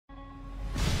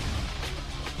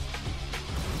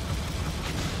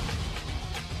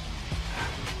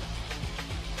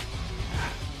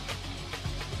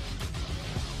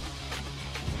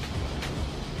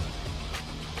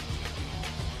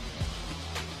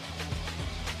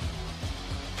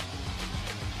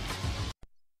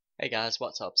Hey guys,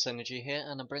 what's up? Synergy here,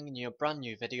 and I'm bringing you a brand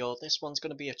new video. This one's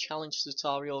going to be a challenge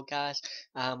tutorial, guys.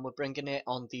 We're bringing it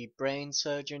on the Brain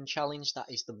Surgeon challenge, that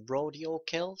is the Rodeo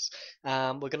kills.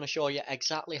 We're going to show you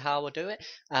exactly how I do it.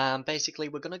 Basically,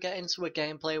 we're going to get into a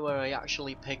gameplay where I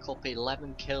actually pick up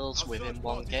 11 kills within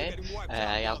one game.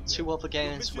 I have two other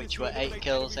games which were 8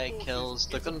 kills, 8 kills.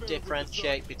 They're going to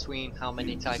differentiate between how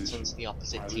many Titans the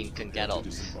opposite team can get up.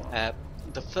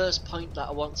 The first point that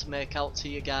I want to make out to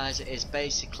you guys is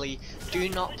basically do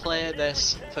not play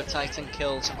this for Titan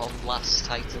kills on last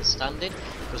Titan standing,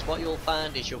 because what you'll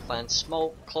find is you'll find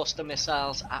smoke, cluster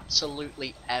missiles,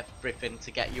 absolutely everything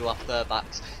to get you off their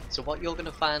backs. So what you're going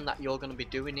to find that you're going to be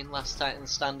doing in last Titan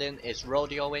standing is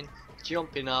rodeoing,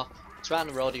 jumping off, trying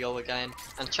to rodeo again,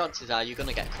 and chances are you're going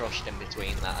to get crushed in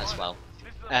between that as well.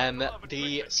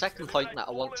 The second point that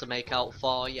I want to make out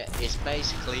for you is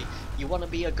basically you want to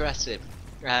be aggressive.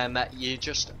 You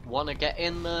just want to get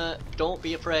in there, don't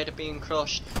be afraid of being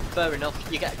crushed. Fair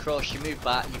enough, you get crushed, you move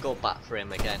back, you go back for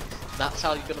him again. That's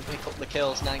how you're going to pick up the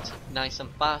kills nice and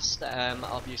fast.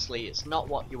 Obviously it's not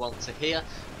what you want to hear,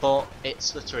 but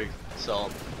it's the truth. So,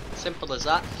 simple as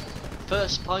that.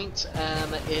 First point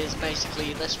is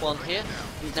basically this one here.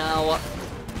 Now,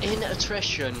 in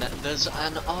attrition, there's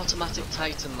an automatic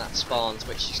Titan that spawns,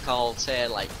 which is called, say,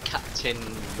 like Captain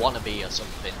Wannabe or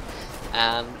something.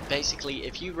 And basically,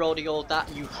 if you rodeo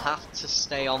that, you have to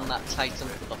stay on that Titan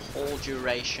for the whole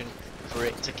duration for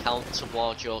it to count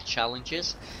towards your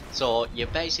challenges. So you're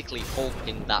basically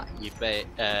hoping that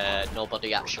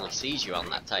nobody actually sees you on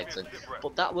that Titan,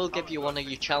 but that will give you one of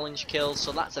your challenge kills.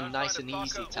 So that's a nice and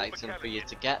easy Titan for you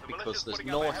to get, because there's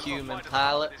no human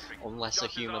pilot unless a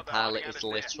human pilot is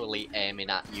literally aiming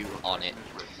at you on it.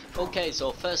 Okay,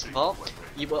 so first of all,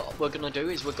 what we're going to do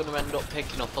is we're going to end up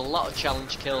picking up a lot of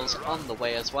challenge kills on the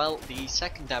way as well. The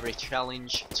secondary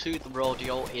challenge to the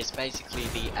rodeo is basically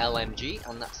the LMG,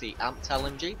 and that's the amped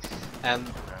LMG.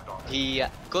 The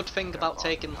good thing about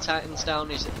taking the Titans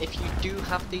down is if you do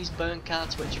have these burn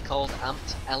cards, which are called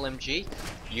amped LMG,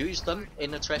 use them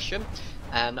in attrition.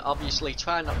 And obviously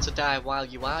try not to die while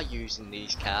you are using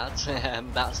these cards.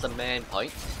 That's the main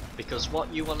point, because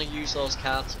what you want to use those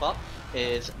cards for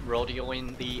is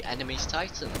rodeoing the enemy's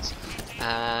Titans.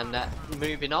 And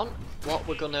moving on, what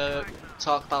we're going to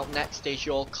talk about next is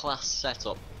your class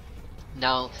setup.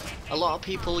 Now, a lot of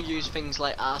people use things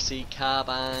like RC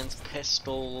carbines,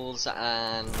 pistols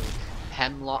and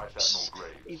hemlocks.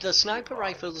 The sniper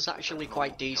rifle is actually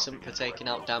quite decent for taking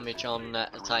out damage on a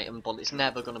Titan, but it's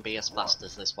never going to be as fast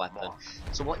as this weapon.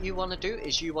 So what you want to do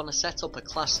is you want to set up a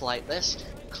class like this.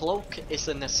 Cloak is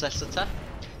a necessity.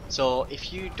 So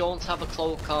if you don't have a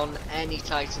cloak on, any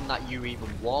Titan that you even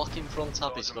walk in front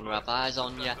of is going to have eyes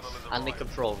on you, and they can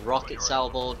throw rocket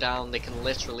salvo down, they can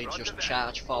literally just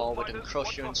charge forward and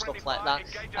crush you and stuff like that.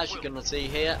 As you're going to see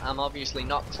here, I'm obviously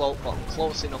not cloaked, but I'm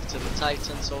close enough to the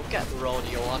Titan, so get the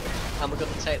rodeo on, and we're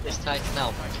going to take this Titan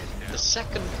out. The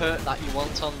second perk that you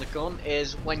want on the gun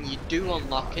is when you do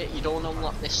unlock it, you don't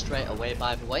unlock this straight away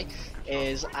by the way,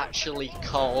 is actually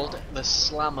called the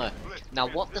Slammer. Now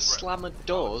what the Slammer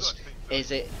does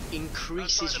is it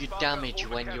increases your damage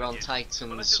when you're on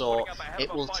Titans, so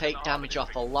it will take damage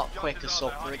off a lot quicker. So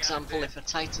for example, if a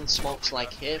Titan smokes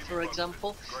like here for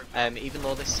example, even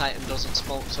though this Titan doesn't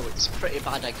smoke, so it's a pretty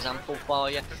bad example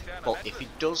for you, but if he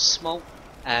does smoke,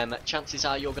 chances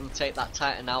are you're going to take that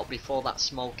Titan out before that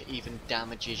smoke even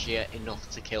damages you enough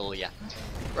to kill you.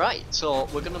 Right, so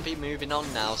we're going to be moving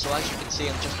on now. So as you can see,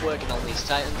 I'm just working on these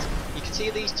Titans. You can see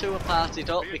these two are parted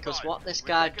up, because what this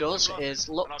guy does is,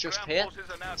 look just here,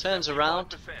 turns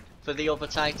around for the other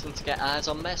Titan to get eyes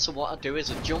on me. So what I do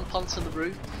is I jump onto the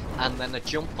roof, and then I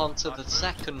jump onto the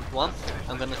second one.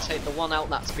 I'm going to take the one out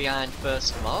that's behind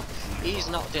first of all. He's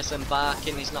not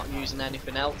disembarking, he's not using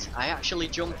anything else. I actually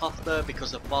jump off there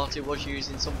because I thought he was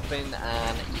using something,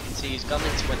 and you can see he's gone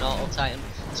into an auto Titan.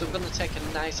 So I'm going to take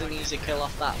a nice and easy kill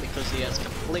off that, because he has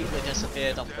completely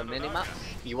disappeared off the minimap.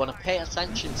 You want to pay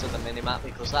attention to the minimap,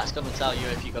 because that's going to tell you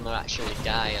if you're going to actually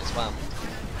die as well.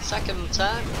 Second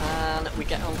time, and we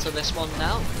get onto this one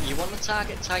now. You want to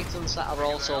target Titans that are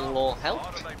also low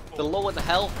health. The lower the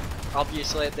health,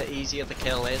 obviously the easier the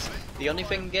kill is. The only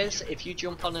thing is, if you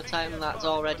jump on a Titan that's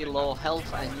already low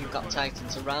health and you've got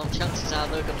Titans around, chances are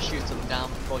they're going to shoot them down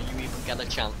before you even get a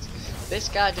chance. This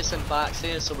guy disembarks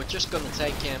here, so we're just going to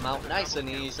take him out nice and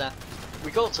easy. We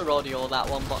go to rodeo that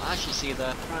one, but as you see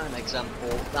there, prime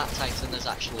example, that Titan has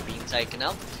actually been taken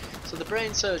out. So the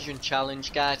Brain Surgeon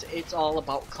challenge, guys, it's all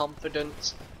about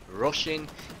confidence, rushing,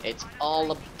 it's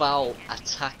all about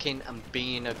attacking and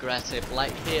being aggressive.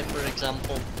 Like here for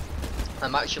example,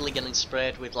 I'm actually getting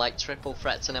sprayed with like triple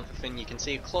threats and everything. You can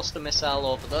see a cluster missile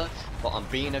over there, but I'm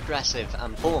being aggressive,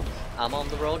 and boom, I'm on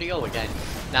the Rodeo again.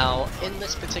 Now, in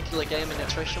this particular game in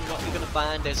attrition, what you're going to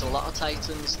find is a lot of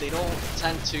Titans, they don't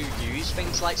tend to use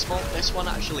things like smoke. This one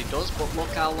actually does, but look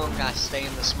how long I stay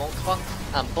in the smoke spot,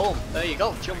 and boom, there you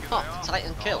go, jump off,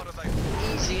 Titan kill.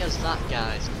 Easy as that,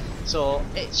 guys. So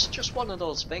it's just one of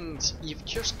those things. You've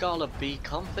just got to be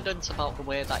confident about the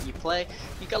way that you play.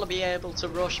 You've got to be able to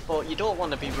rush, but you don't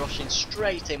want to be rushing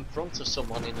straight in front of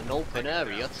someone in an open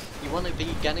area. You want to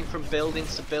be getting from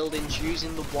buildings to buildings,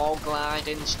 using the wall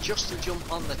glidings just to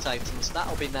jump on the Titans.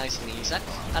 That'll be nice and easy.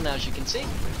 And as you can see,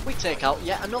 we take out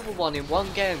yet another one in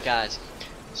one game, guys.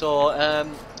 So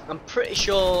I'm pretty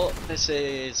sure this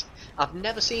is... I've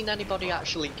never seen anybody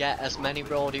actually get as many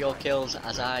Rodeo kills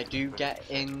as I do get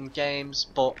in games,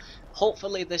 but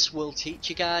hopefully this will teach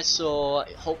you guys, so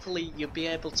hopefully you'll be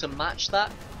able to match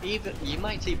that. Even you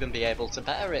might even be able to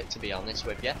better it, to be honest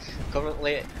with you.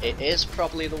 Currently it is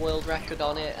probably the world record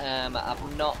on it.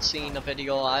 I've not seen a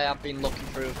video. I have been looking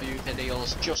through a few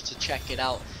videos just to check it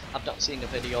out. I've not seen a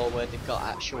video where they've got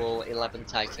actual 11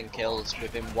 Titan kills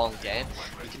within one game.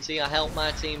 You can see I helped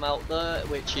my team out there,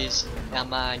 which is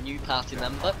my new party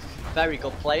member. Very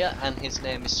good player, and his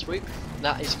name is Swoop.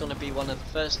 That is going to be one of the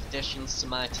first additions to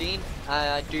my team.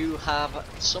 I do have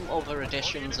some other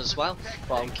additions as well,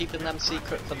 but I'm keeping them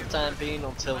secret for the time being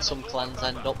until some clans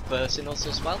end up versing us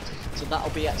as well. So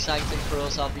that'll be exciting for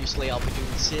us. Obviously I'll be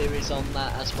doing series on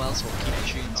that as well, so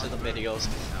keep tuned to the videos.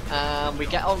 We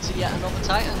get on to yet another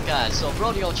Titan, guys. So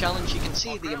Rodeo challenge, you can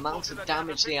see the amount of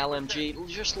damage the LMG,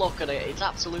 just look at it, it's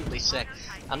absolutely sick.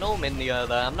 I know I'm in the air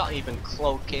there, I'm not even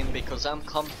cloaking because I'm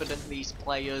confident these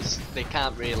players, they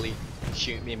can't really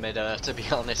shoot me mid-air, to be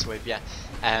honest with you.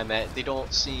 They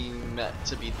don't seem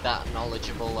to be that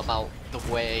knowledgeable about the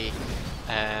way,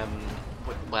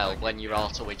 well, when you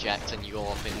auto eject and you go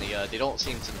up in the air, they don't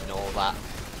seem to know that.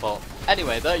 But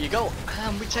anyway, there you go,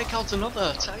 and we take out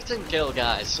another Titan kill,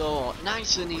 guys. So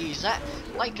nice and easy.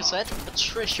 Like I said,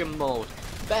 attrition mode,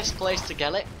 best place to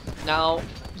get it. Now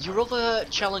your other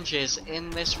challenges in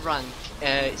this rank,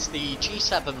 it's the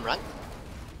G7 rank.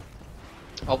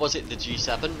 Or was it the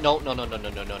G7? No,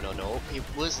 it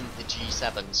wasn't the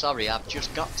G7. Sorry, I've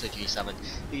just got to G7.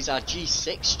 These are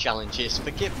G6 challenges.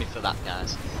 Forgive me for that,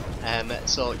 guys.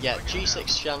 So yeah,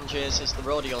 G6 challenges is the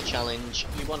Rodeo challenge.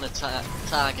 You want to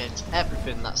target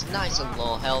everything that's nice and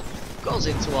low health. Goes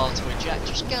into auto eject,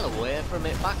 just get away from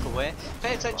it, back away.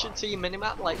 Pay attention to your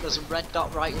minimap, like there's a red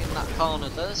dot right in that corner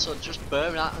there, so just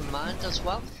bear that in mind as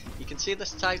well. You can see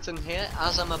this Titan here,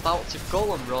 as I'm about to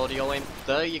go and rodeo him,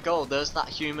 there you go, there's that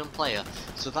human player.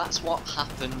 So that's what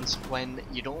happens when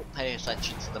you don't pay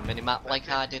attention to the minimap like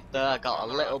I did there. I got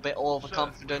a little bit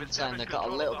overconfident and I got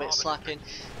a little bit slacking.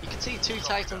 You can see two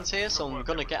Titans here, so I'm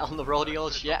going to get on the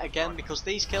rodeos yet again because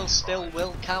these kills still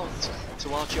will count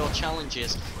towards your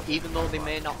challenges, even though they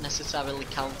may not necessarily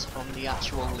count on the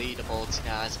actual leaderboards,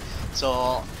 guys.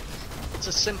 So it's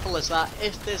as simple as that.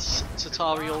 If this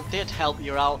tutorial did help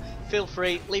you out, feel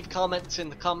free, leave comments in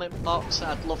the comment box.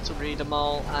 I'd love to read them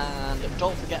all, and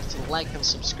don't forget to like and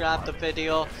subscribe the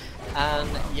video. And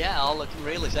yeah, all I can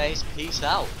really say is peace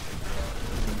out.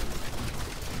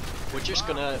 We're just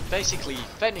gonna basically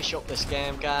finish up this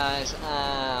game, guys,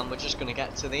 and we're just gonna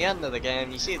get to the end of the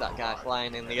game. You see that guy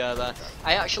flying in the air there.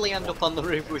 I actually end up on the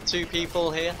roof with two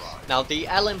people here. Now the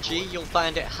LMG, you'll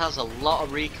find it has a lot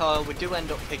of recoil. We do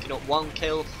end up picking up one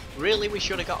kill. Really, we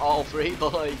should have got all three,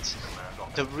 but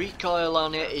the recoil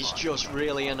on it is just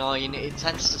really annoying. It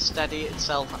tends to steady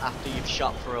itself after you've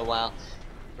shot for a while.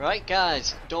 Right,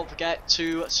 guys, don't forget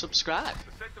to subscribe.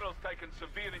 The Sentinel's taken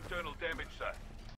severe internal damage, sir.